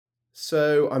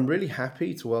So I'm really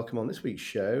happy to welcome on this week's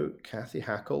show Cathy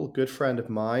Hackl, good friend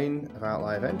of mine of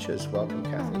Outlier Ventures. Welcome,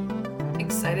 Cathy.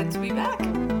 Excited to be back.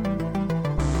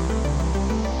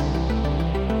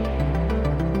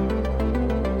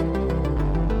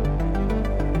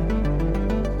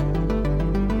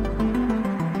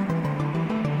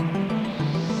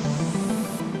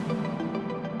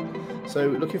 So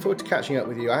looking forward to catching up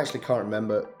with you. I actually can't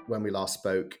remember when we last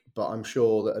spoke, but I'm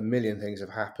sure that a million things have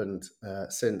happened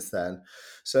since then.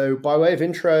 So by way of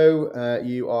intro,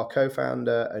 you are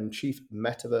co-founder and chief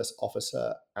Metaverse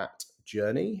officer at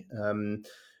Journey.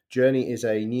 Journey is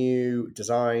a new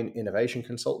design innovation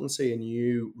consultancy, and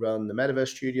you run the Metaverse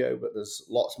studio, but there's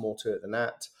lots more to it than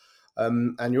that.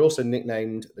 And you're also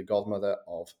nicknamed the godmother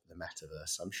of the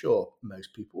metaverse. I'm sure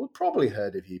most people would probably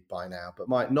heard of you by now, but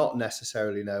might not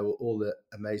necessarily know all the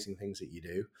amazing things that you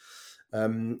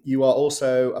do. You are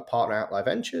also a partner at Outlier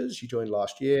Ventures. You joined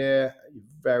last year. You're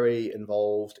very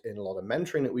involved in a lot of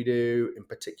mentoring that we do, in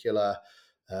particular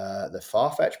the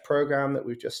Farfetch program that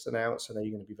we've just announced. I know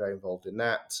you're going to be very involved in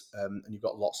that. And you've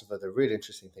got lots of other really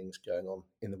interesting things going on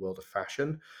in the world of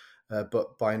fashion,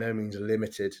 but by no means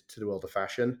limited to the world of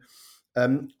fashion.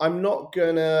 I'm not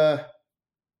going to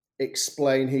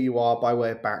explain who you are by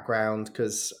way of background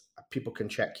because people can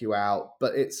check you out,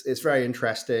 but it's very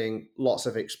interesting. Lots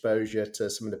of exposure to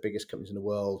some of the biggest companies in the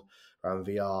world around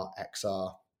VR,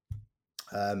 XR,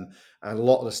 and a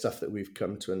lot of the stuff that we've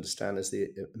come to understand as the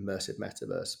immersive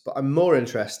metaverse. But I'm more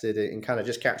interested in kind of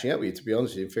just catching up with you, to be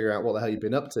honest with you, and figuring out what the hell you've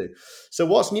been up to. So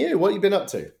what's new? What have you been up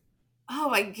to? Oh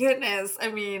my goodness.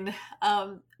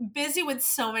 Busy with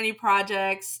so many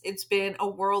projects. It's been a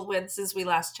whirlwind since we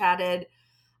last chatted.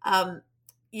 Um,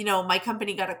 my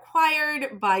company got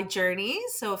acquired by Journey,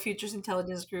 so Futures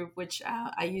Intelligence Group, which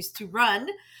I used to run,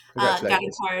 got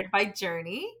Congratulations. acquired by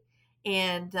Journey,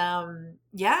 and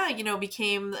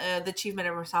became the chief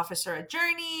metaverse officer at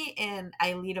Journey, and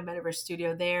I lead a metaverse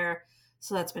studio there.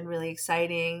 So that's been really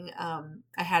exciting.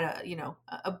 I had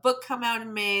a book come out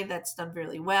in May that's done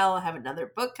really well. I have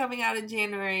another book coming out in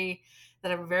January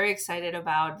that I'm very excited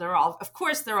about. They're all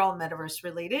metaverse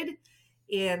related,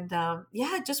 and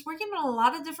just working on a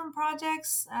lot of different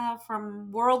projects,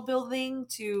 from world building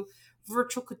to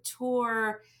virtual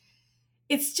couture.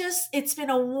 It's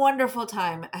been a wonderful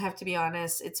time. I have to be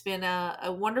honest. It's been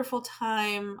a wonderful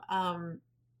time,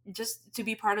 just to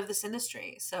be part of this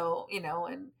industry. So,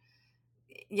 and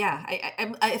yeah,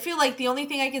 I feel like the only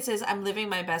thing I can say is I'm living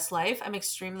my best life. I'm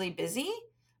extremely busy,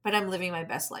 but I'm living my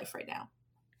best life right now.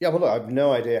 Yeah, well, look, I've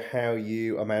no idea how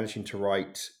you are managing to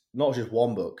write not just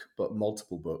one book but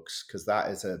multiple books, because that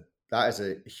is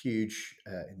a huge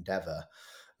endeavor.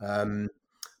 Um,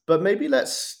 but maybe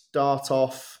let's start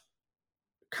off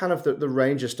kind of the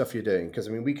range of stuff you're doing, because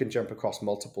I mean we can jump across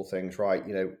multiple things, right?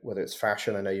 You know, whether it's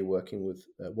fashion, I know you're working with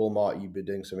Walmart. You've been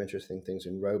doing some interesting things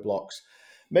in Roblox.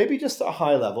 Maybe just at a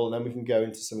high level, and then we can go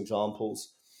into some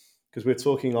examples, because we're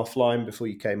talking offline before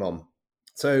you came on.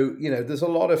 So, you know, there's a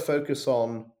lot of focus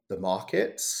on the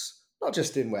markets, not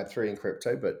just in Web3 and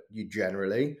crypto, but you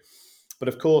generally. But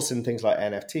of course, in things like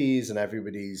NFTs, and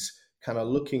everybody's kind of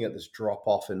looking at this drop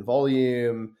off in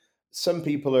volume. Some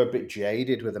people are a bit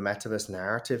jaded with the metaverse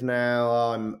narrative now.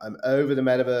 Oh, I'm over the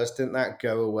metaverse. Didn't that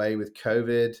go away with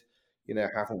COVID? You know,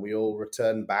 haven't we all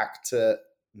returned back to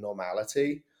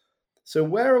normality? So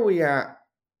where are we at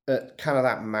kind of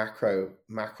that macro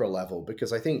level?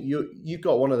 Because I think you've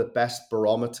got one of the best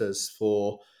barometers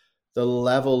for the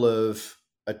level of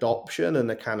adoption and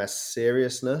the kind of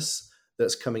seriousness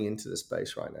that's coming into the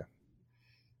space right now.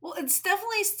 Well, it's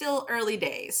definitely still early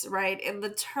days, right? And the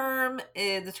term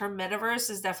metaverse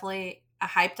is definitely a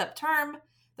hyped up term.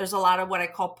 There's a lot of what I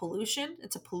call pollution.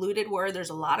 It's a polluted word.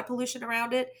 There's a lot of pollution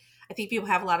around it. I think people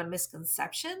have a lot of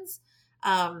misconceptions.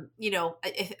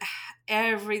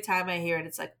 Every time I hear it,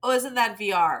 it's like, oh, isn't that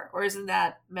VR or isn't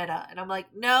that Meta? And I'm like,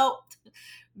 no,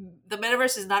 the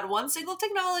metaverse is not one single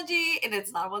technology and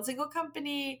it's not one single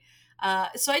company.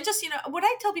 So I just, what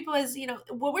I tell people is,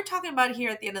 what we're talking about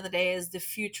here at the end of the day is the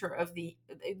future of the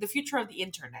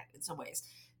internet in some ways,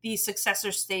 the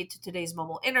successor state to today's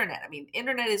mobile internet. I mean,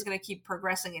 internet is going to keep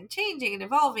progressing and changing and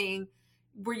evolving.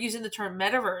 We're using the term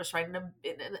metaverse, right,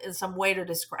 in some way to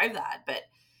describe that, but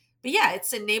yeah,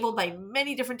 it's enabled by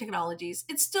many different technologies.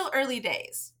 It's still early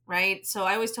days, right? So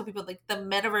I always tell people, like, the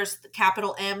metaverse, the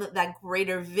capital M, that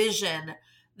greater vision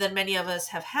that many of us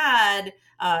have had,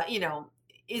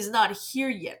 is not here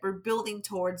yet. We're building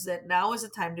towards it. Now is the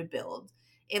time to build.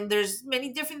 And there's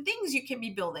many different things you can be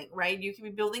building, right? You can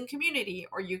be building community,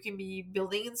 or you can be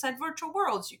building inside virtual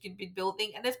worlds. You can be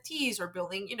building NFTs, or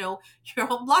building, your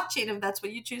own blockchain if that's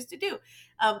what you choose to do.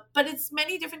 But it's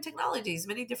many different technologies,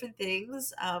 many different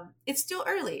things. It's still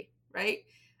early, right?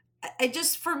 I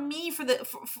just, for me,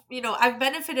 I've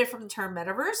benefited from the term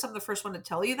metaverse. I'm the first one to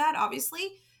tell you that,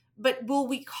 obviously. But will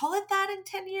we call it that in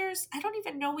 10 years? I don't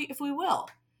even know if we will.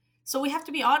 So we have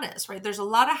to be honest, right? There's a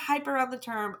lot of hype around the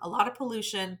term, a lot of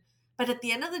pollution. But at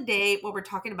the end of the day, what we're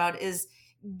talking about is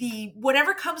the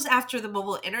whatever comes after the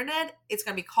mobile internet, it's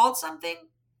going to be called something.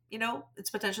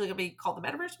 It's potentially going to be called the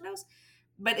metaverse, who knows?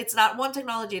 But it's not one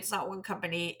technology, it's not one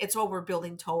company, it's what we're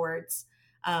building towards.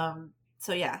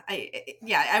 So yeah,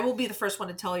 I will be the first one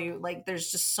to tell you, like,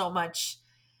 there's just so much,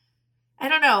 I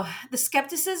don't know, the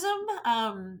skepticism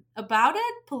about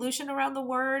it, pollution around the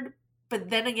word, but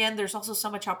then again, there's also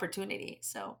so much opportunity.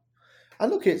 So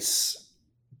And look, it's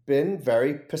been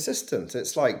very persistent.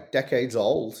 It's like decades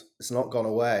old. It's not gone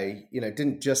away. It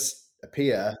didn't just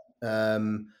appear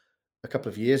a couple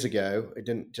of years ago. It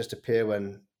didn't just appear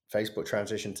when Facebook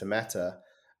transitioned to Meta.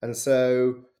 And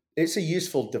so it's a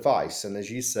useful device. And as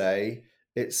you say,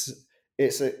 it's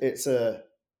a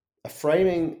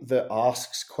framing that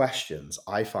asks questions,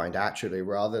 I find, actually,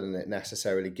 rather than it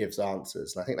necessarily gives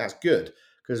answers. And I think that's good,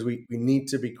 because we need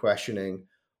to be questioning,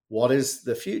 what is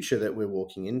the future that we're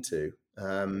walking into?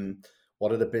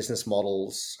 What are the business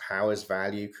models? How is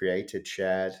value created,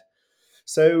 shared?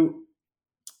 So,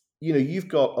 you've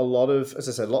got a lot of, as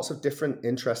I said, lots of different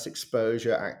interest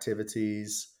exposure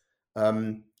activities.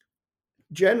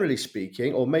 Generally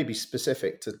speaking, or maybe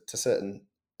specific to certain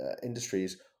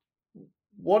industries,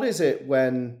 what is it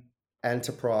when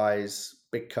enterprise,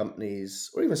 big companies,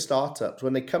 or even startups,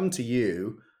 when they come to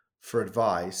you for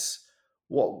advice,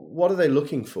 what are they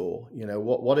looking for?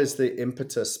 What is the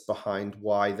impetus behind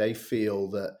why they feel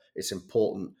that it's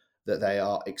important that they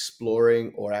are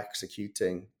exploring or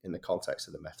executing in the context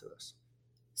of the metaverse?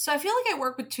 So I feel like I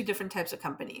work with two different types of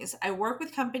companies. I work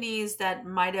with companies that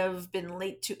might have been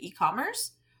late to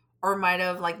e-commerce, or might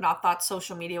have, like, not thought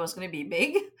social media was going to be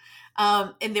big,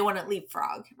 and they want to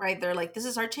leapfrog, right? They're like, this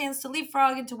is our chance to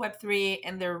leapfrog into Web3,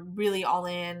 and they're really all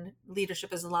in.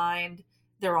 Leadership is aligned.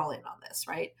 They're all in on this,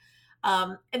 right?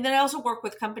 And then I also work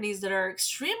with companies that are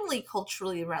extremely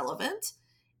culturally relevant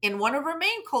and want to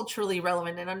remain culturally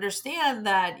relevant, and understand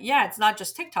that, yeah, it's not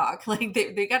just TikTok. Like,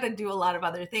 they got to do a lot of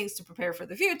other things to prepare for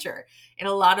the future. And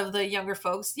a lot of the younger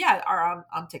folks, yeah, are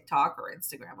on TikTok or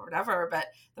Instagram or whatever, but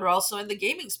they're also in the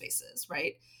gaming spaces,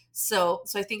 right? So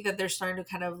I think that they're starting to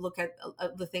kind of look at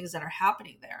the things that are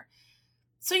happening there.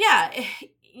 So yeah,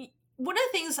 one of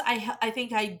the things I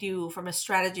think I do from a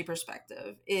strategy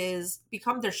perspective is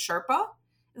become their Sherpa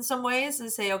in some ways,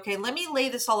 and say, okay, let me lay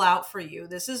this all out for you.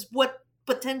 This is what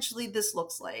potentially this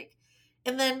looks like.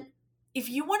 And then if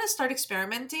you want to start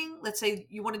experimenting, let's say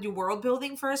you want to do world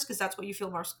building first because that's what you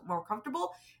feel more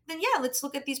comfortable, then yeah, let's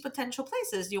look at these potential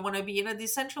places. You want to be in a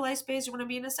decentralized space, you want to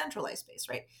be in a centralized space,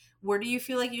 right? Where do you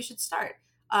feel like you should start?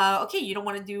 Okay, you don't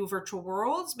want to do virtual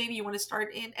worlds. Maybe you want to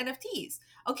start in NFTs.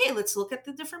 Okay, let's look at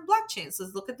the different blockchains.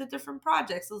 Let's look at the different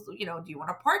projects. Do you want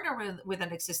to partner with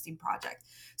an existing project?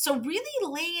 So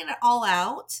really laying it all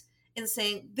out and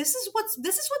saying, this is what's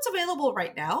available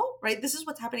right now, right? This is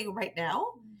what's happening right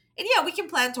now. And yeah, we can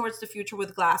plan towards the future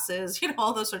with glasses,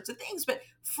 all those sorts of things. But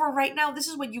for right now, this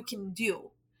is what you can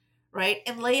do, right?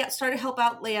 And lay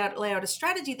out a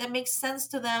strategy that makes sense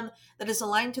to them, that is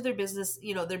aligned to their business,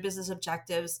 their business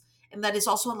objectives, and that is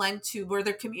also aligned to where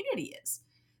their community is.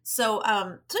 So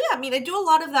yeah, I mean, I do a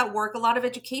lot of that work, a lot of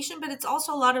education, but it's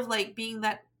also a lot of, like, being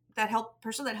that help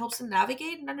person that helps them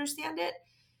navigate and understand it,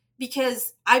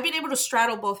 because I've been able to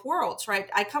straddle both worlds, right?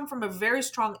 I come from a very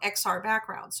strong XR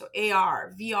background, so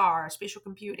AR, VR, spatial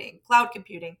computing, cloud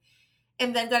computing,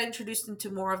 and then got introduced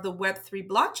into more of the Web3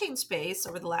 blockchain space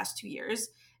over the last 2 years.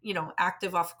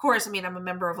 Active, of course. I mean, I'm a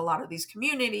member of a lot of these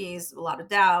communities, a lot of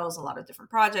DAOs, a lot of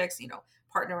different projects.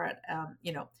 Partner at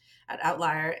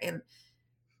Outlier, and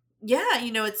yeah,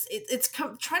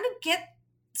 trying to get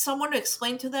someone to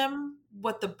explain to them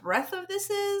what the breadth of this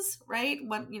is, right?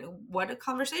 What a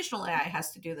conversational AI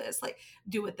has to do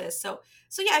with this. So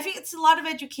yeah, I think it's a lot of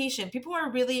education. People are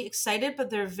really excited, but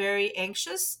they're very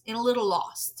anxious and a little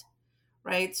lost,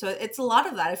 right? So it's a lot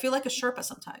of that. I feel like a Sherpa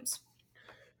sometimes.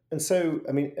 And so,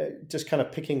 I mean, just kind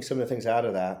of picking some of the things out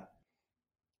of that,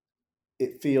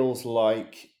 it feels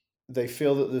like they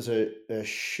feel that there's a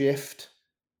shift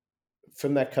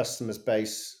from their customers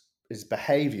base, is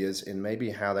behaviors in maybe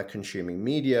how they're consuming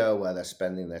media, where they're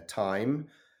spending their time.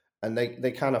 And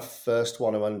they kind of first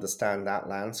want to understand that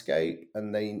landscape,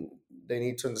 and they they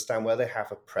need to understand where they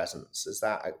have a presence. Is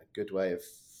that a good way of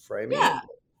framing it? Yeah.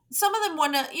 Some of them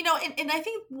want to, and I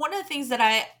think one of the things that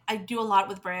I do a lot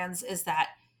with brands is that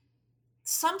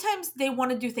sometimes they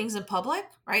want to do things in public,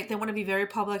 right? They want to be very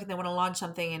public and they want to launch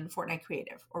something in Fortnite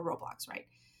Creative or Roblox, right?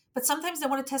 But sometimes they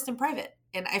want to test in private.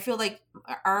 And I feel like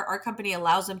our company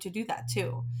allows them to do that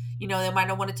too. They might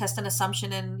not want to test an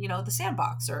assumption in, the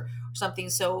sandbox or something.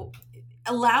 So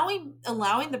allowing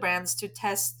the brands to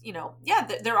test, yeah,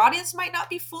 their audience might not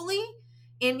be fully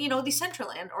in,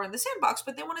 Decentraland or in the sandbox,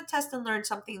 but they want to test and learn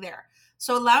something there.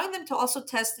 So allowing them to also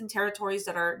test in territories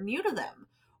that are new to them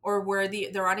or where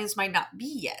their audience might not be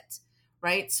yet,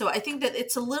 right? So I think that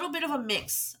it's a little bit of a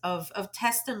mix of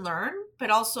test and learn,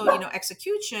 but also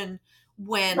execution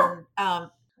when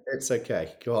It's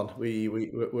okay. Go on.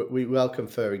 We welcome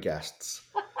furry guests.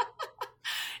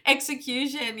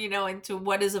 execution into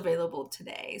what is available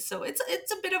today. So it's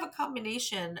a bit of a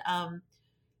combination, and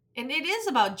it is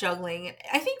about juggling.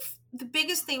 I think the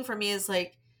biggest thing for me is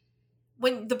like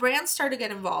when the brands start to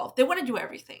get involved, they want to do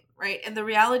everything, right? And the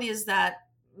reality is that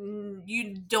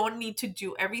you don't need to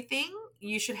do everything.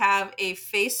 You should have a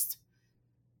phased,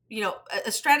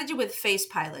 a strategy with phase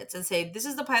pilots and say, this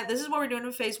is the pilot, this is what we're doing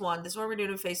in phase one, this is what we're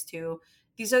doing in phase two.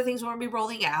 These are the things we're going to be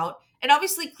rolling out. And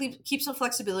obviously keep some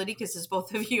flexibility because as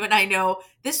both of you and I know,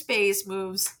 this space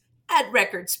moves at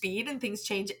record speed and things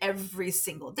change every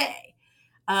single day.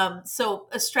 So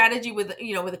a strategy with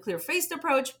with a clear phased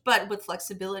approach, but with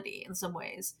flexibility in some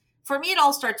ways. For me, it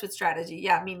all starts with strategy.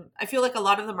 Yeah, I mean, I feel like a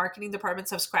lot of the marketing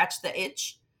departments have scratched the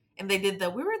itch, and they did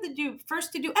we were the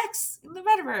first to do X in the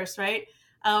metaverse, right?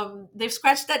 They've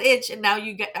scratched that itch, and now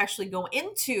you get actually go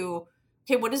into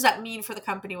okay, what does that mean for the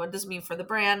company? What does it mean for the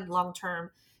brand long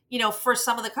term? For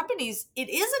some of the companies, it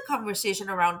is a conversation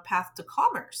around path to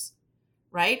commerce,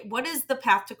 right? What is the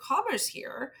path to commerce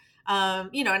here? And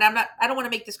I don't want to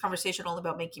make this conversation all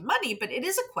about making money, but it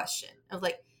is a question of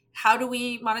like, how do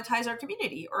we monetize our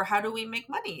community or how do we make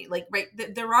money? Like, right,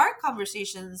 there are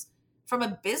conversations from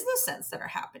a business sense that are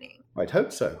happening. I'd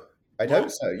hope so. I'd Yeah.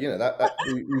 hope so. That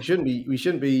we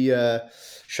shouldn't be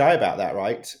shy about that,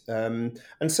 right? And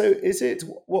so, is it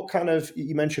what kind of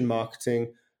you mentioned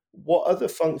marketing? What other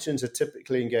functions are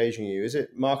typically engaging you? Is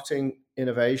it marketing,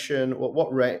 innovation?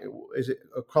 What rate is it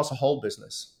across a whole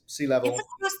business? C It's level?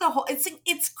 across the whole.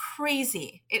 It's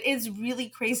crazy. It is really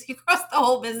crazy across the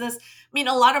whole business. I mean,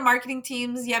 a lot of marketing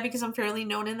teams, yeah, because I'm fairly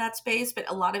known in that space, but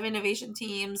a lot of innovation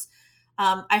teams.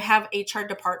 I have HR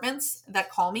departments that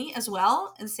call me as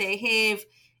well and say, "Hey,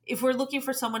 if we're looking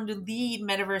for someone to lead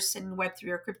metaverse and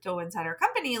Web3 or crypto inside our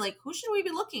company, like who should we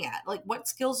be looking at? Like, what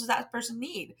skills does that person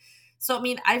need?" So, I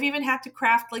mean, I've even had to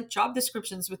craft like job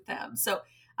descriptions with them. So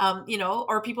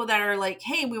or people that are like,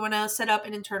 hey, we want to set up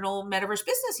an internal metaverse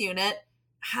business unit.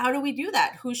 How do we do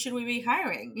that? Who should we be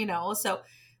hiring? So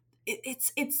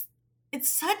it's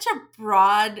such a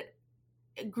broad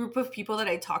group of people that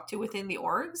I talk to within the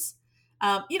orgs.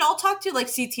 I'll talk to like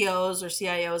CTOs or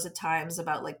CIOs at times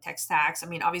about like tech stacks. I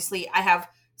mean, obviously, I have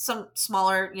some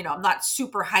smaller, I'm not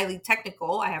super highly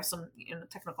technical. I have some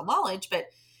technical knowledge,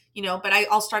 but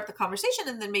I'll start the conversation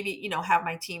and then maybe have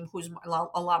my team who's a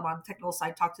lot more on the technical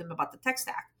side talk to them about the tech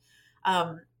stack.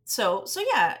 So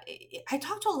yeah, I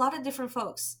talk to a lot of different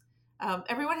folks.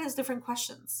 Everyone has different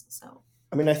questions. So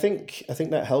I mean, I think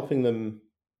that helping them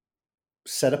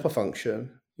set up a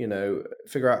function,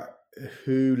 figure out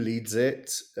who leads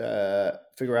it,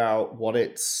 figure out what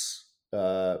its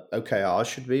OKR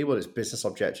should be, what its business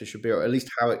objectives should be, or at least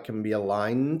how it can be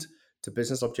aligned to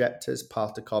business objectives,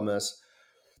 path to commerce,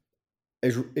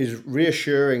 is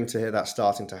reassuring to hear that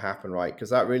starting to happen, right?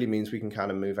 Because that really means we can kind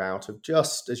of move out of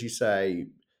just, as you say,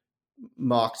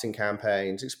 marketing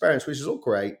campaigns, experience, which is all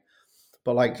great,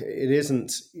 but like it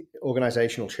isn't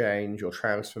organizational change or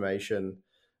transformation.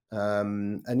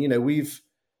 And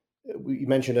we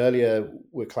mentioned earlier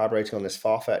we're collaborating on this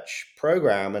Farfetch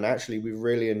program, and actually we've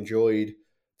really enjoyed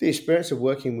the experience of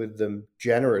working with them.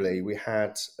 Generally, we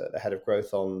had the head of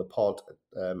growth on the pod.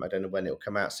 I don't know when it'll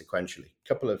come out sequentially.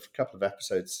 Couple of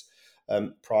episodes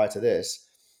prior to this,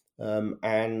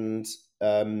 and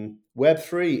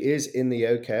Web3 is in the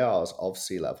OKRs of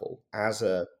C level as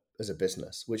a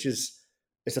business, which is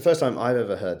it's the first time I've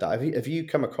ever heard that. Have you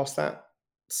come across that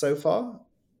so far?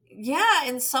 yeah,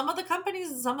 and some of the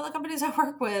companies I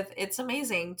work with, it's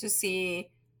amazing to see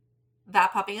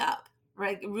that popping up,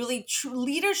 right? Really true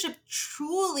leadership,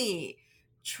 truly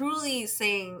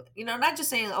saying, not just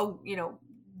saying, oh,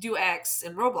 do X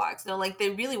in Roblox. No, like they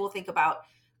really will think about,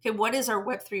 okay, what is our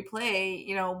Web3 play?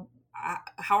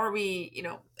 How are we,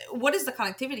 what is the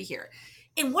connectivity here?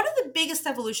 And one of the biggest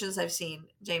evolutions I've seen,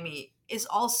 Jamie, is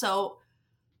also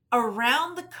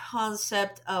around the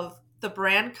concept of the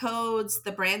brand codes,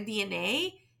 the brand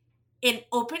DNA, and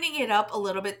opening it up a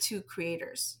little bit to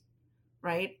creators,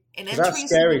 right? And Because that's entering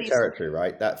some of scary these. territory,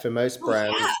 right? That for most Well,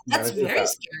 yeah, brands that's managers, very that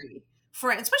scary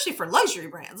for, especially for luxury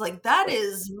brands. Like that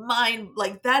is mine.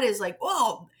 Like that is like,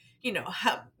 whoa,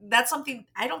 that's something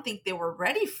I don't think they were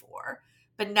ready for.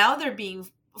 But now they're being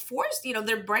forced.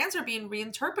 Their brands are being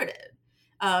reinterpreted.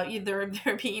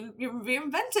 They're being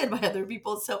reinvented by other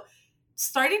people. So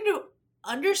starting to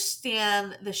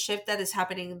understand the shift that is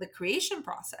happening in the creation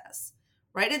process,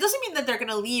 right? It doesn't mean that they're going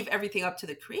to leave everything up to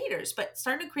the creators, but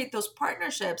starting to create those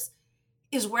partnerships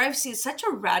is where I've seen such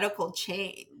a radical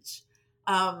change,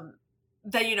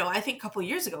 that I think a couple of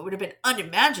years ago would have been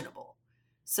unimaginable.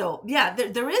 So yeah,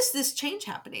 there is this change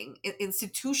happening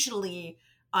institutionally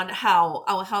on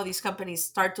how these companies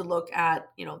start to look at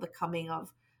the coming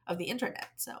of the internet.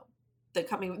 So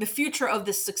the future of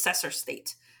the successor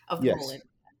state of the whole yes, internet.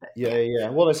 But yeah, yeah. yeah.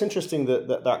 Well, it's interesting that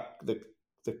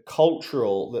the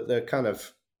cultural, that they're kind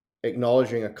of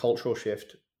acknowledging a cultural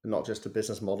shift, not just a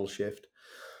business model shift.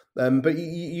 But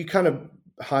you kind of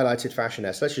highlighted fashion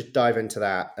there, so let's just dive into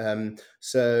that.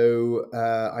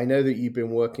 I know that you've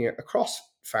been working across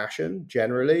fashion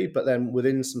generally, but then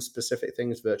within some specific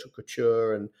things, virtual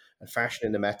couture and fashion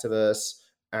in the metaverse,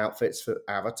 outfits for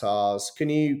avatars. Can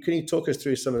you talk us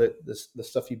through some of the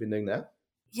stuff you've been doing there?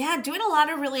 Yeah, doing a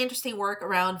lot of really interesting work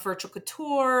around virtual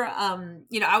couture.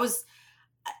 I was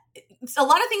a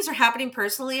lot of things are happening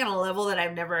personally on a level that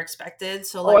I've never expected.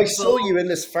 So Oh, I like saw Vogue, you in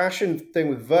this fashion thing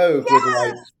with Vogue with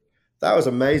like, yeah, that was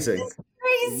amazing. it's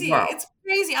crazy. Wow. It's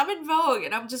crazy. I'm in Vogue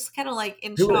and I'm just kind of like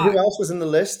in Who shock. else was in the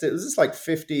list? It was just like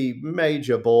 50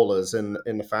 major ballers in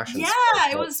the fashion Yeah,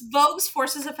 space. it Right. was Vogue's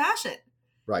Forces of Fashion.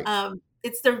 Right.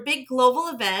 It's their big global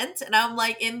event, and I'm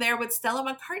like in there with Stella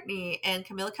McCartney and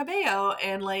Camila Cabello,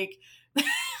 and like it's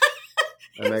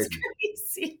Amazing.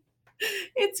 crazy.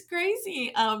 It's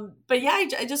crazy. But yeah,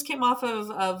 I just came off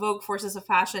of Vogue Forces of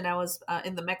Fashion. I was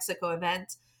in the Mexico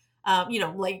event.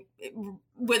 Like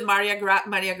with Maria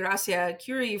Gracia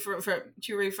Curie from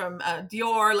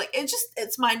Dior. Like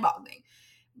it's mind boggling.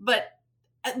 But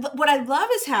what I love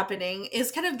is happening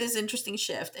is kind of this interesting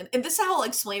shift, and this is how I'll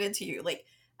explain it to you. Like,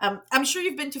 I'm sure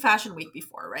you've been to Fashion Week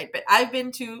before, right? But I've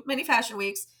been to many Fashion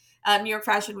Weeks, New York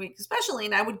Fashion Week especially,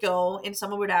 and I would go, and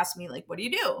someone would ask me like, "What do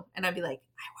you do?" And I'd be like,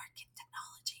 "I work in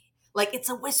technology." Like it's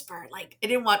a whisper. Like I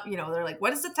didn't want, they're like,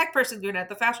 "What is the tech person doing at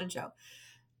the fashion show?"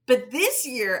 But this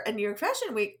year at New York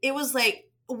Fashion Week, it was like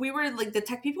we were like the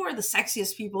tech people were the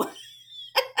sexiest people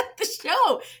at the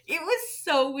show. It was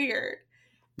so weird.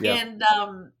 Yeah. And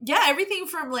yeah, everything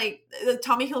from like the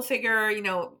Tommy Hilfiger,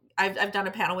 I've done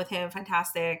a panel with him,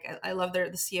 fantastic. I love the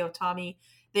CEO of Tommy.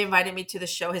 They invited me to the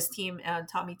show. His team,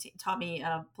 Tommy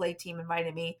Play team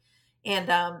invited me, and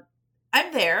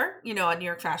I'm there. At New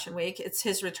York Fashion Week. It's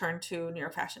his return to New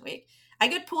York Fashion Week. I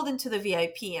get pulled into the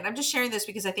VIP, and I'm just sharing this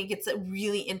because I think it's a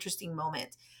really interesting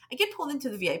moment. I get pulled into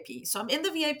the VIP, so I'm in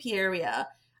the VIP area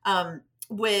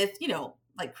with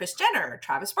like Chris Jenner,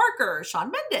 Travis Barker,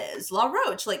 Shawn Mendes, La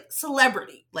Roche, like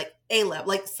celebrity, like A level,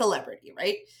 like celebrity,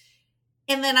 right?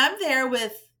 And then I'm there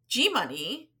with G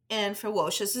Money and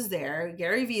Ferocious is there,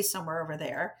 Gary Vee is somewhere over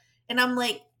there, and I'm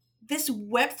like, this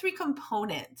Web3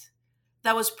 component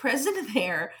that was present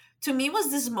there to me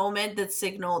was this moment that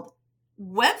signaled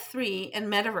Web3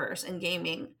 and Metaverse and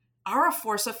gaming are a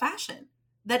force of fashion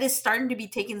that is starting to be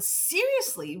taken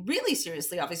seriously, really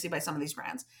seriously, obviously by some of these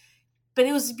brands, but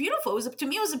it was beautiful. It was to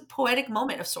me, it was a poetic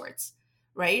moment of sorts,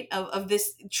 right? Of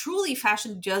this truly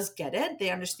fashion does get it.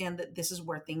 They understand that this is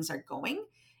where things are going,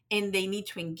 and they need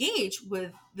to engage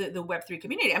with the Web3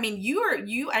 community. I mean,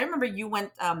 I remember you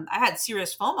went. I had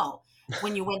serious FOMO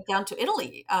when you went down to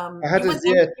Italy. You went down.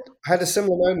 Yeah, I had a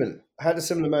similar moment. I had a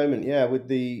similar moment, yeah, with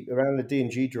the around the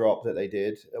D&G drop that they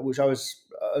did, which I was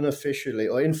unofficially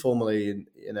or informally,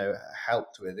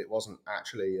 helped with. It wasn't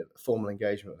actually a formal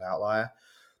engagement with Outlier.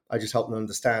 I just helped them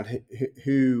understand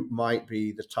who might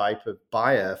be the type of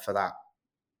buyer for that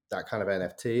kind of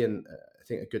NFT, and I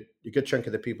think a good chunk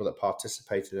of the people that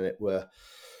participated in it were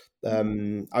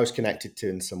I was connected to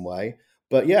in some way.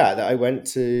 But yeah, I went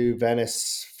to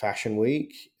Venice Fashion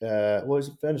Week. What was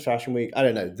it, Venice Fashion Week? I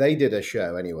don't know. They did a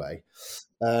show anyway,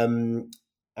 and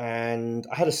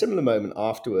I had a similar moment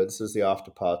afterwards as the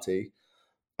after party.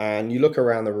 And you look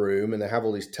around the room, and they have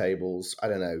all these tables. I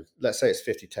don't know. Let's say it's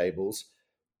 50 tables.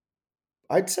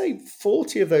 I'd say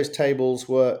 40 of those tables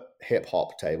were hip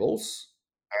hop tables,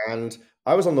 and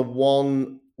I was on the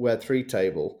one Web3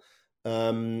 table,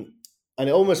 and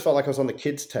it almost felt like I was on the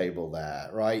kids table there,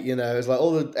 right? It's like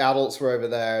all the adults were over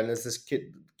there, and there's this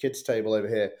kids table over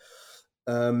here.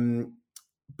 Um,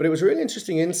 but it was a really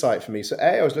interesting insight for me. So,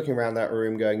 A, I was looking around that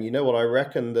room going, you know what, I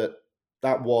reckon that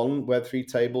that one Web3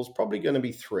 table is probably going to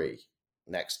be three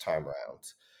next time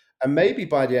around. And maybe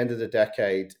by the end of the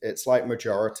decade, it's like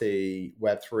majority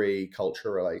Web3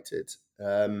 culture related.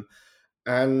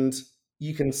 And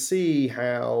you can see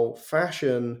how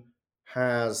fashion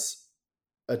has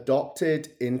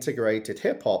adopted, integrated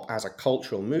hip hop as a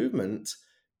cultural movement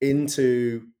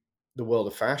into the world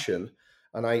of fashion.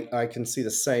 And I can see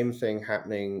the same thing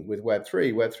happening with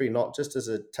Web3. Web3, not just as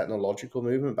a technological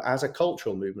movement, but as a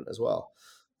cultural movement as well.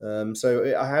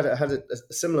 So I had a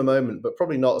similar moment, but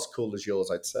probably not as cool as yours,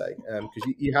 I'd say,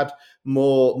 because you had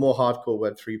more hardcore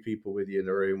Web3 people with you in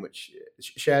the room, which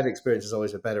shared experience is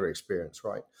always a better experience,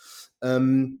 right?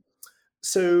 Um,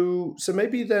 so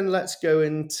maybe then let's go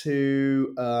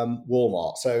into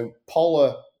Walmart. So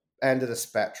polar end of the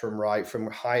spectrum, right? From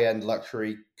high end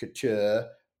luxury couture,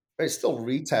 but it's still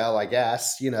retail, I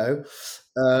guess, you know.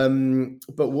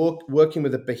 But working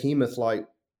with a behemoth like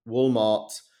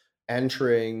Walmart,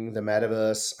 entering the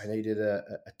metaverse. I know you did a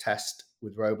test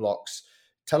with Roblox.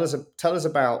 Tell us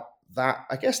about that.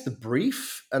 I guess the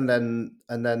brief, and then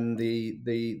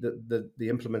the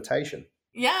implementation.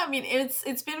 Yeah, I mean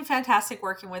it's been fantastic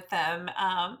working with them.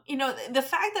 The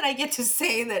fact that I get to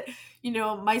say that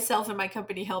myself and my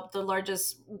company helped the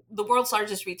world's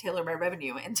largest retailer by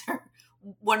revenue enter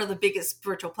one of the biggest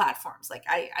virtual platforms. Like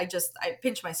I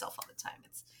pinch myself all the time.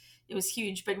 It was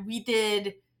huge, but we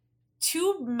did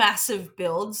two massive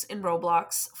builds in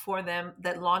Roblox for them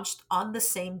that launched on the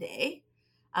same day.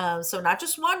 So not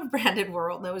just one branded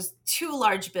world, there was two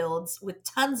large builds with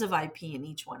tons of IP in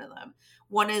each one of them.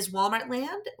 One is Walmart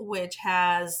Land, which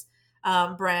has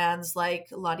brands like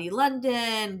Lottie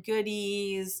London,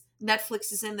 Goodies,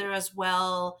 Netflix is in there as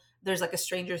well. There's like a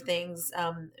Stranger Things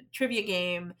trivia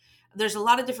game. There's a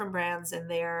lot of different brands in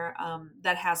there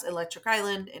that has Electric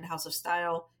Island and House of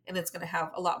Style, and it's going to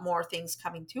have a lot more things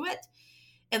coming to it.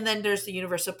 And then there's the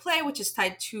Universe of Play, which is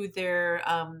tied to their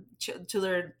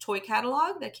toy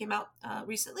catalog that came out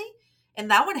recently. And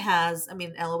that one has, I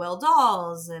mean, LOL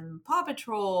dolls and Paw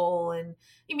Patrol, and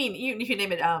I mean, if you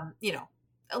name it,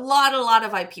 a lot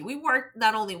of IP. We worked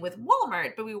not only with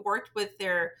Walmart, but we worked with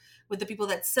the people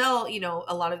that sell,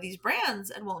 a lot of these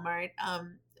brands at Walmart.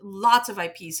 Lots of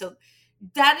IP. So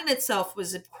that in itself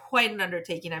was quite an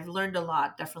undertaking. I've learned a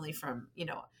lot, definitely from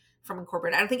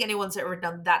incorporate. I don't think anyone's ever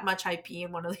done that much IP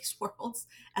in one of these worlds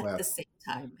at Wow. the same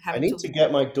time, I having need to. to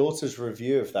get my daughter's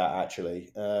review of that actually,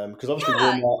 because obviously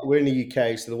Yeah, Walmart. We're in the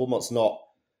UK, so the Walmart's not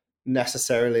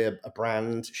necessarily a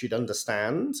brand she'd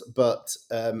understand, but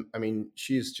I mean,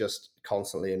 she's just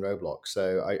constantly in Roblox,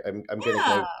 so I'm going to go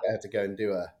yeah. get her to go and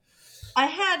do a. I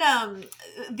had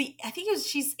the I think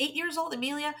she's 8 years old,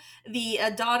 Amelia, the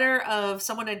daughter of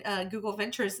someone at Google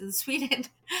Ventures in Sweden,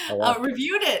 Oh wow,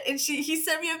 reviewed it, and he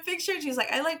sent me a picture. And she was like,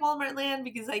 "I like Walmart Land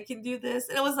because I can do this,"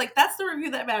 and I was like, "That's the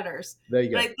review that matters, there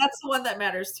you go. right? That's the one that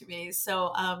matters to me."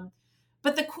 So,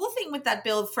 but the cool thing with that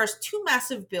build, first two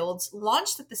massive builds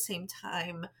launched at the same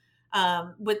time,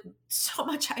 with so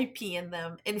much IP in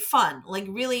them and fun. Like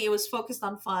really, it was focused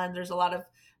on fun. There's a lot of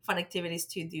fun activities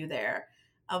to do there.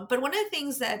 But one of the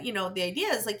things that the idea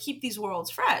is like keep these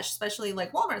worlds fresh, especially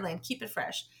like Walmart Land, keep it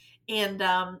fresh. And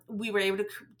we were able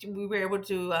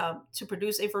to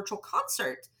produce a virtual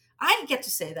concert. I get to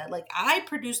say that like I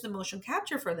produced the motion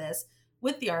capture for this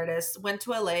with the artist. Went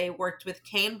to LA, worked with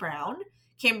Kane Brown.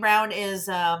 Kane Brown is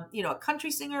a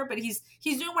country singer, but he's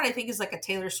doing what I think is like a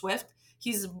Taylor Swift.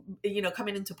 He's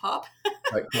coming into pop.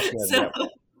 Right, crossing over. So Yeah,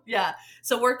 yeah,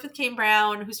 so worked with Kane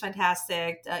Brown, who's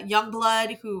fantastic.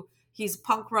 Youngblood, who he's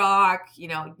punk rock,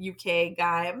 UK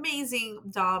guy, amazing.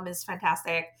 Dom is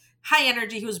fantastic. High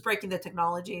energy. He was breaking the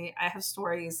technology. I have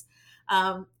stories.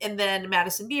 And then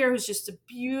Madison Beer, who's just a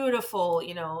beautiful,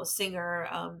 singer.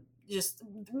 Just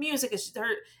music is her.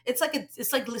 It's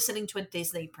like listening to a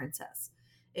Disney princess,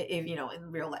 if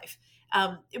in real life.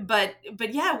 But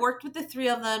yeah, I worked with the three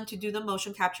of them to do the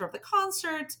motion capture of the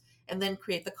concert and then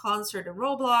create the concert in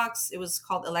Roblox. It was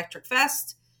called Electric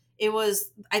Fest.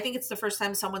 I think it's the first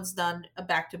time someone's done a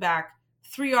back to back,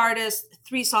 three artists,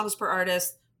 three songs per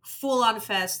artist, full on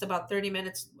fest, about 30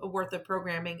 minutes worth of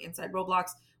programming inside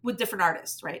Roblox with different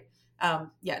artists, right?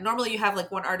 Yeah, normally you have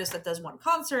like one artist that does one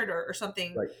concert or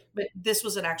something, right. but this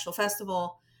was an actual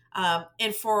festival.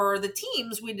 And for the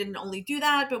teams, we didn't only do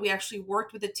that, but we actually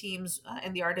worked with the teams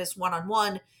and the artists one on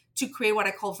one to create what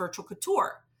I call virtual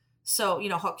couture. So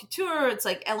haute couture, it's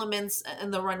like elements in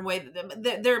the runway.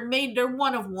 They're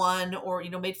one of one, or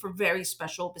made for very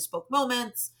special bespoke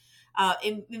moments.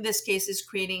 In this case, is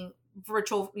creating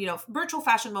virtual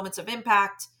fashion moments of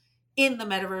impact in the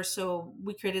metaverse. So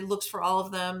we created looks for all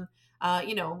of them.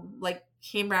 Like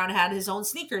Kane Brown had his own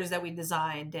sneakers that we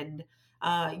designed, and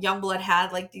Youngblood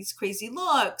had like these crazy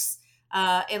looks.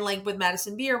 And like with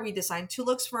Madison Beer, we designed two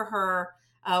looks for her.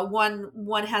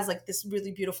 One has like this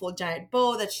really beautiful giant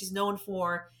bow that she's known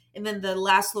for, and then the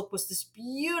last look was this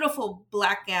beautiful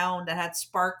black gown that had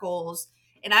sparkles.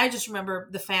 And I just remember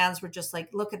the fans were just like,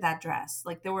 "Look at that dress!"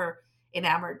 Like they were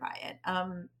enamored by it.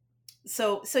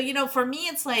 So for me,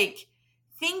 it's like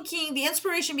thinking the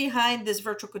inspiration behind this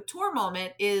virtual couture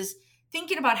moment is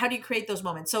thinking about how do you create those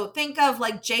moments. So think of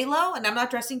like J Lo, and I'm not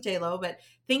dressing J Lo, but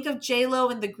think of J Lo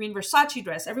in the green Versace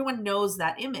dress. Everyone knows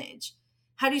that image.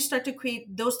 How do you start to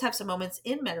create those types of moments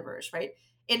in metaverse, right?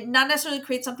 And not necessarily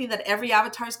create something that every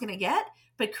avatar is going to get,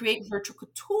 but create virtual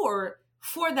couture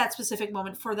for that specific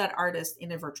moment for that artist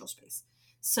in a virtual space.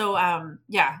 So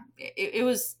yeah, it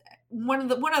was one of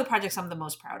the projects I'm the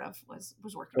most proud of was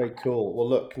working on Very that. cool. Well,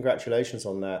 look, congratulations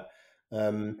on that.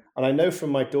 And I know from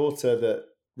my daughter that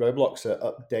Roblox are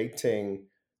updating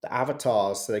the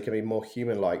avatars so they can be more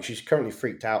human-like. She's currently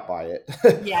freaked out by it,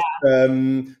 Yeah.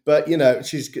 but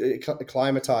she's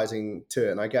acclimatizing to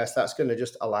it, and I guess that's going to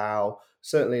just allow,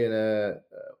 certainly in a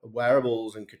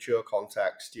wearables and couture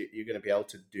context, you're going to be able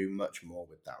to do much more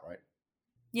with that, right?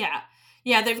 Yeah.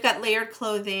 Yeah, they've got layered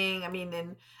clothing. I mean,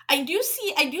 and I do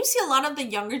see a lot of the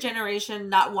younger generation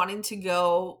not wanting to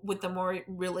go with the more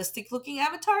realistic looking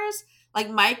avatars.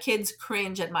 Like my kids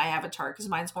cringe at my avatar because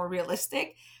mine's more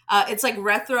realistic. It's like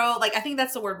retro. Like I think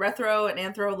that's the word retro and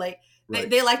anthro. Like they, Right.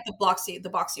 they like the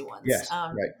boxy ones. Yes.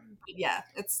 Right. Yeah,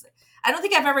 it's. I don't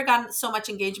think I've ever gotten so much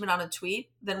engagement on a tweet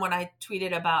than when I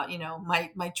tweeted about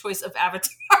my choice of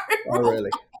avatar. Oh, really?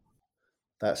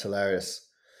 That's hilarious.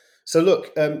 So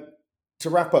look, to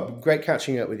wrap up, great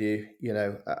catching up with you.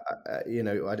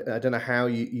 I don't know how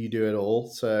you do it all.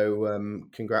 So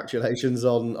congratulations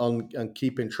on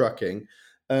keeping trucking.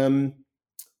 Um,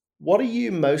 what are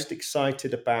you most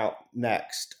excited about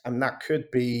next? And that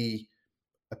could be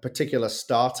a particular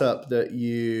startup that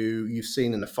you've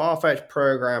seen in the Farfetch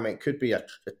program. It could be a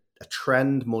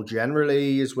trend more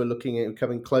generally as we're looking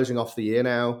at closing off the year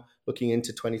now, looking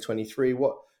into 2023.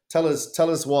 What tell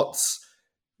us what's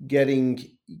getting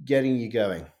you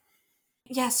going?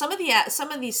 Yeah, some of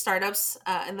these startups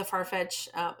in the Farfetch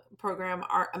program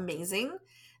are amazing.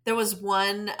 There was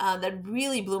one that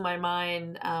really blew my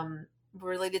mind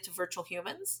related to virtual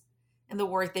humans and the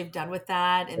work they've done with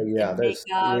that Oh and yeah, in those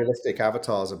makeup. realistic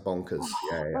avatars are Oh, bonkers.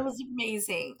 Yeah, that yeah. was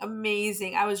amazing,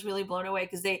 amazing. I was really blown away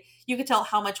because you could tell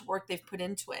how much work they've put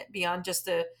into it beyond just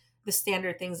the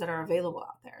standard things that are available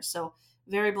out there. So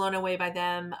very blown away by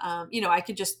them. I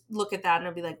could just look at that and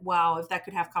I'd be like, wow, if that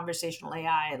could have conversational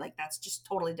AI, like that's just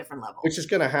totally different level. Which is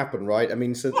going to happen, right? I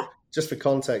mean, so Yeah. just for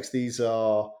context, these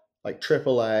are like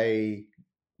AAA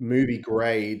movie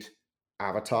grade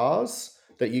avatars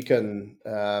that you can,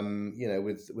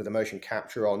 with a motion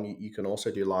capture on, you can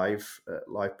also do live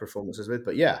performances with.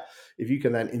 But yeah, if you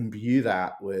can then imbue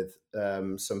that with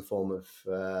some form of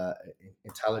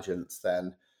intelligence,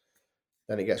 then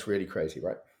it gets really crazy,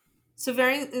 right? So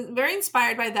very very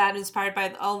inspired by that, inspired by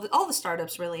all the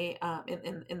startups really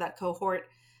in that cohort.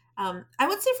 I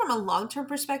would say from a long term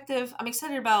perspective, I'm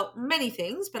excited about many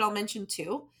things, but I'll mention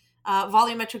two.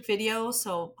 Volumetric video.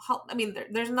 So I mean,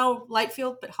 there's no light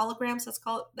field, but holograms. Let's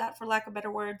call it that for lack of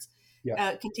better words.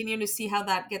 Yeah. Continuing to see how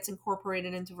that gets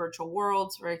incorporated into virtual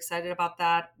worlds. Very excited about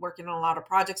that. Working on a lot of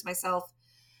projects myself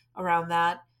around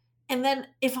that. And then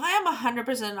if I am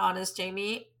 100% honest,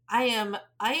 Jamie, I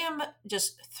am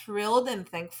just thrilled and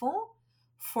thankful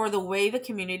for the way the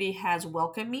community has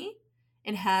welcomed me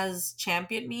and has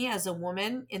championed me as a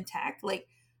woman in tech. Like,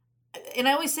 and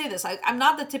I always say this, I'm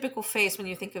not the typical face when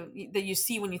you think of that you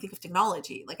see when you think of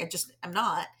technology. Like I'm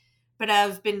not, but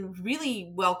I've been really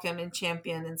welcomed and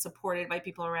championed and supported by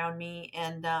people around me.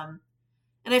 And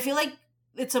I feel like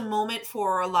it's a moment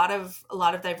for a lot of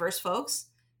diverse folks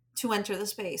to enter the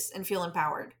space and feel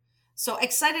empowered. So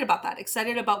excited about that.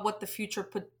 Excited about what the future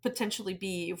could potentially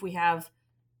be if we have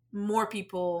more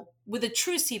people with a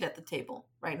true seat at the table,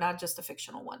 right? Not just a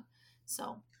fictional one.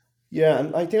 So Yeah,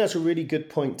 and I think that's a really good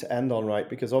point to end on, right?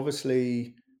 Because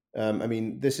obviously, I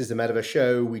mean, this is the Metaverse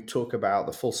show. We talk about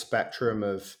the full spectrum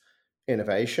of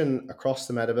innovation across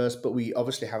the metaverse, but we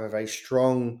obviously have a very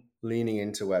strong leaning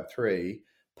into Web3.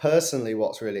 Personally,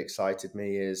 what's really excited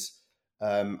me is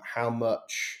how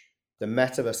much the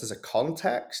metaverse as a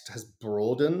context has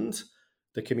broadened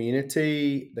the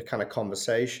community, the kind of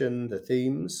conversation, the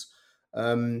themes.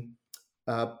 Um,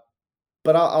 uh,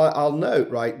 but I'll note,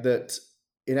 right, that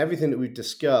in everything that we've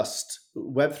discussed,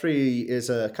 Web3 is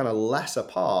a kind of lesser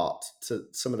part to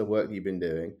some of the work that you've been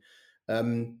doing.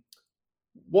 Um,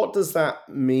 what does that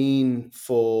mean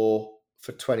for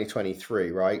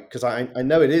 2023, right? Because I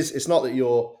know it's not that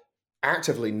you're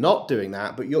actively not doing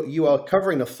that, but you are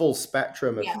covering a full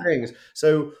spectrum of Yeah. things.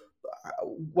 So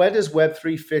where does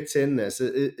Web3 fit in this?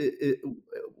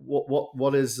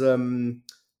 What is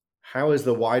how is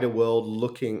the wider world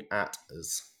looking at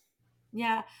us?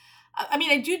 Yeah. I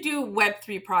mean, I do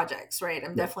Web3 projects, right?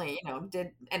 I'm Yeah. definitely,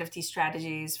 did NFT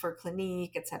strategies for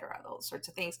Clinique, et cetera, those sorts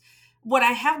of things. What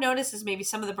I have noticed is maybe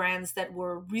some of the brands that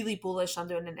were really bullish on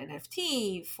doing an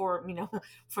NFT for,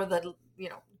 for the,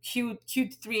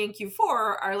 Q3 and Q4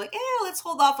 are like, let's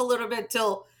hold off a little bit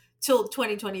till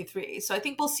 2023. So I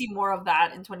think we'll see more of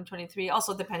that in 2023,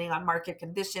 also depending on market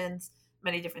conditions,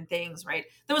 many different things, right?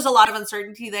 There was a lot of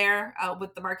uncertainty there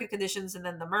with the market conditions, and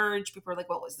then the merge. People were like,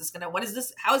 "Well, what is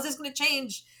this? How is this going to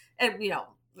change?" And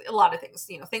a lot of things.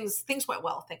 Things went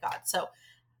well, thank God. So,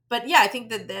 but yeah, I think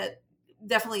that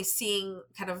definitely seeing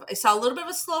I saw a little bit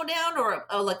of a slowdown or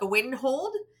like a wait and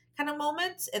hold kind of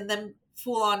moment, and then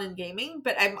full on in gaming.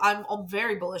 But I'm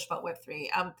very bullish about Web3.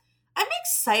 I'm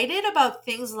excited about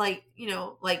things like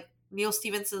like Neil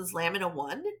Stephenson's Lamina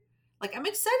One. Like, I'm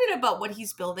excited about what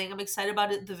he's building. I'm excited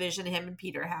about the vision him and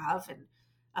Peter have, and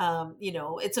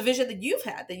it's a vision that you've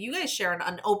had, that you guys share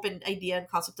an open idea and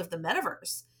concept of the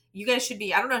metaverse. You guys should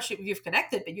be. I don't know if you've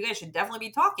connected, but you guys should definitely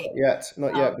be talking.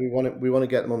 Not yet. We want to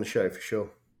get them on the show for sure.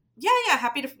 Yeah.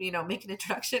 Happy to make an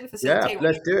introduction, facilitate.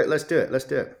 Yeah, let's do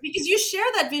it. Because you share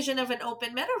that vision of an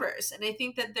open metaverse, and I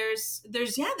think that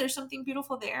there's something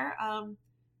beautiful there.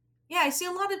 I see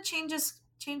a lot of changes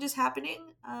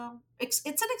happening. It's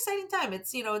an exciting time.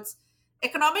 It's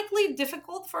economically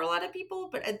difficult for a lot of people,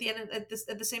 but at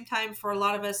the same time, for a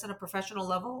lot of us on a professional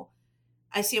level,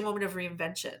 I see a moment of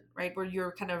reinvention, right, where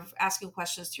you're kind of asking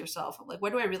questions to yourself, like,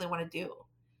 what do I really want to do?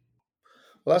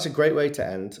 Well, that's a great way to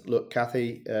end. Look,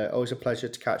 Cathy, always a pleasure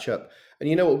to catch up. And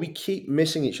you know what? We keep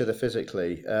missing each other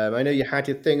physically. I know you had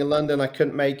your thing in London. I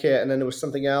couldn't make it, and then there was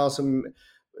something else, and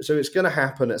so it's going to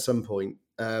happen at some point.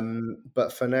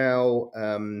 But for now,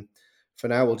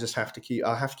 we'll just have to keep.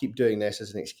 I'll have to keep doing this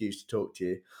as an excuse to talk to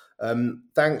you.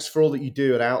 Thanks for all that you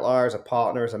do at Outlier as a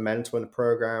partner, as a mentor in the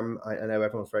program. I know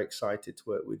everyone's very excited to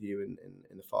work with you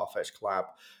in the Farfetch collab,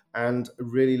 and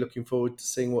really looking forward to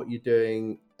seeing what you're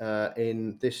doing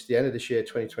in the end of this year,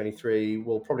 2023.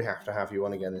 We'll probably have to have you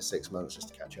on again in 6 months just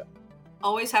to catch up.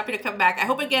 Always happy to come back. I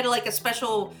hope I get like a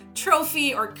special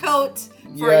trophy or coat.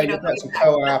 For, you get some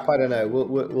co-op. I don't know.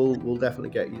 We'll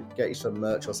definitely get you some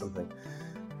merch or something.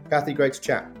 Cathy, great to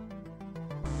chat.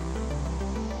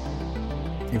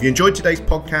 If you enjoyed today's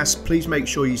podcast, please make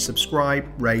sure you subscribe,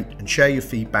 rate, and share your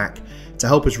feedback to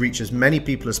help us reach as many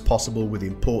people as possible with the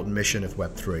important mission of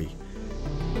Web3.